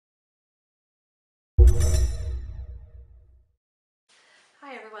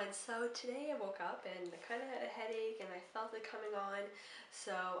Hi everyone, so today I woke up and I kind of had a headache and I felt it coming on,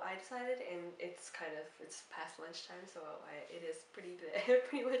 so I decided, and it's past lunchtime, so it is pretty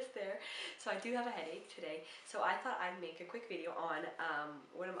pretty much there, so I do have a headache today, so I thought I'd make a quick video on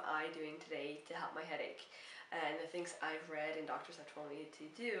what am I doing today to help my headache and the things I've read and doctors have told me to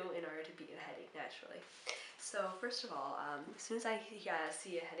do in order to beat a headache naturally. So first of all, as soon as I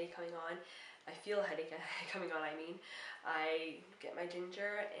see a headache coming on, I feel a headache coming on, I get my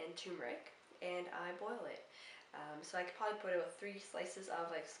ginger and turmeric and I boil it. So I could probably put about 3 slices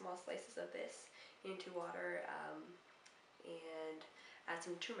of, small slices of this into water and add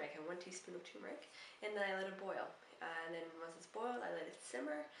some turmeric, and 1 teaspoon of turmeric, and then I let it boil. And then once it's boiled, I let it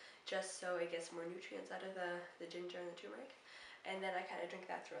simmer just so it gets more nutrients out of the ginger and the turmeric. And then I kind of drink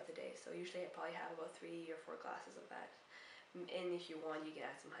that throughout the day. So usually I probably have about 3 or 4 glasses of that. And if you want, you can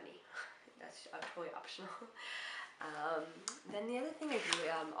add some honey. That's totally optional. Then the other thing I do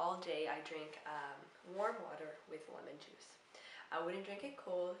all day, I drink warm water with lemon juice. I wouldn't drink it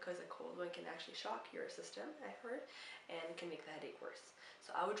cold because a cold one can actually shock your system, I've heard, and can make the headache worse.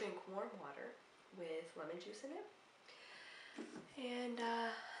 So I would drink warm water with lemon juice in it. And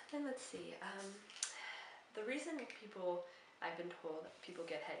then let's see. The reason I've been told that people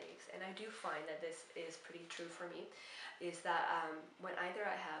get headaches, and I do find that this is pretty true for me, is that when either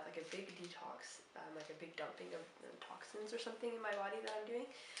I have like a big detox, like a big dumping of toxins or something in my body that I'm doing,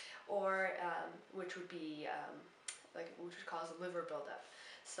 or which would be which would cause a liver buildup.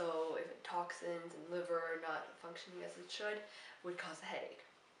 So if toxins and liver are not functioning as it should, would cause a headache.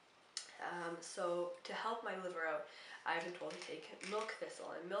 So to help my liver out, I've been told to take milk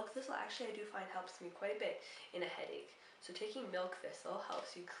thistle, and milk thistle actually I do find helps me quite a bit in a headache. So taking milk thistle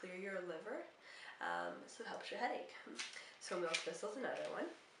helps you clear your liver, so it helps your headache. So milk thistle is another one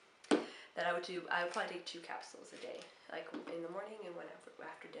that I would do. I would probably take 2 capsules a day, like in the morning and one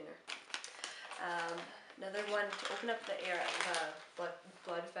after dinner. Another one to open up the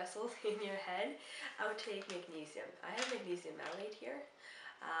blood vessels in your head, I would take magnesium. I have magnesium malate here.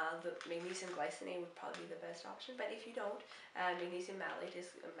 The magnesium glycinate would probably be the best option, but if you don't, magnesium malate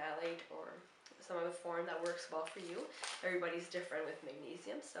is a malate or some other form that works well for you. Everybody's different with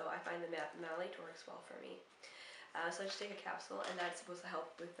magnesium, so I find the malate works well for me. So I just take a capsule, and that's supposed to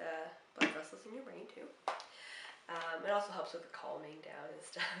help with the blood vessels in your brain too. It also helps with the calming down and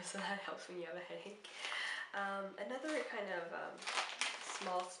stuff, so that helps when you have a headache. Another kind of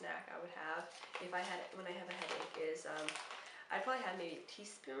small snack I would have when I have a headache is I'd probably have maybe a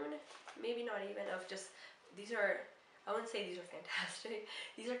teaspoon, maybe not even, of just, I wouldn't say these are fantastic,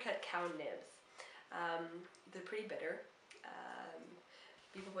 these are cacao nibs. They're pretty bitter.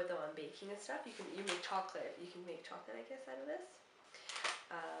 People put them on baking and stuff. You make chocolate, I guess, out of this.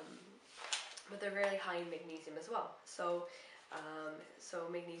 But they're very high in magnesium as well. So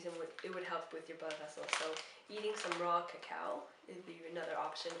magnesium would help with your blood vessels. So eating some raw cacao would be another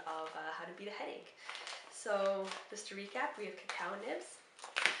option of how to beat a headache. So just to recap, we have cacao nibs,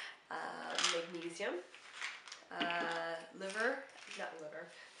 magnesium,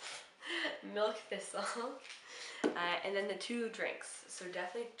 milk thistle, and then the 2 drinks. So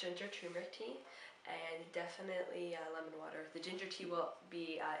definitely ginger turmeric tea, and definitely lemon water. The ginger tea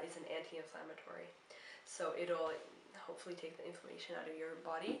is an anti-inflammatory, so it'll hopefully take the inflammation out of your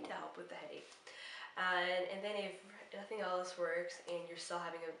body to help with the headache. And then if nothing else works and you're still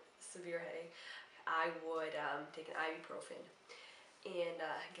having a severe headache, I would take an ibuprofen and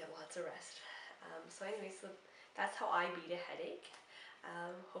get lots of rest. So anyway, so that's how I beat a headache.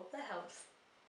 Hope that helps.